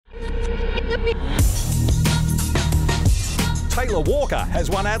Taylor Walker has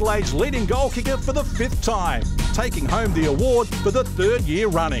won Adelaide's leading goal kicker for the 5th time, taking home the award for the 3rd year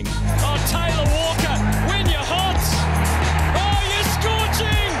running. Oh, Taylor Walker, when you're hot! Oh, you're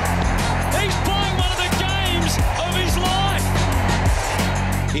scorching! He's playing one of the games of his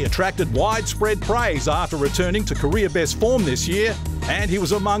life! He attracted widespread praise after returning to career-best form this year, and he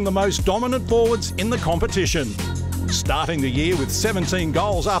was among the most dominant forwards in the competition. Starting the year with 17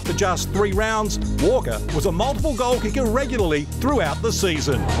 goals after just 3 rounds, Walker was a multiple goal kicker regularly throughout the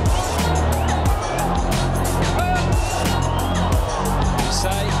season.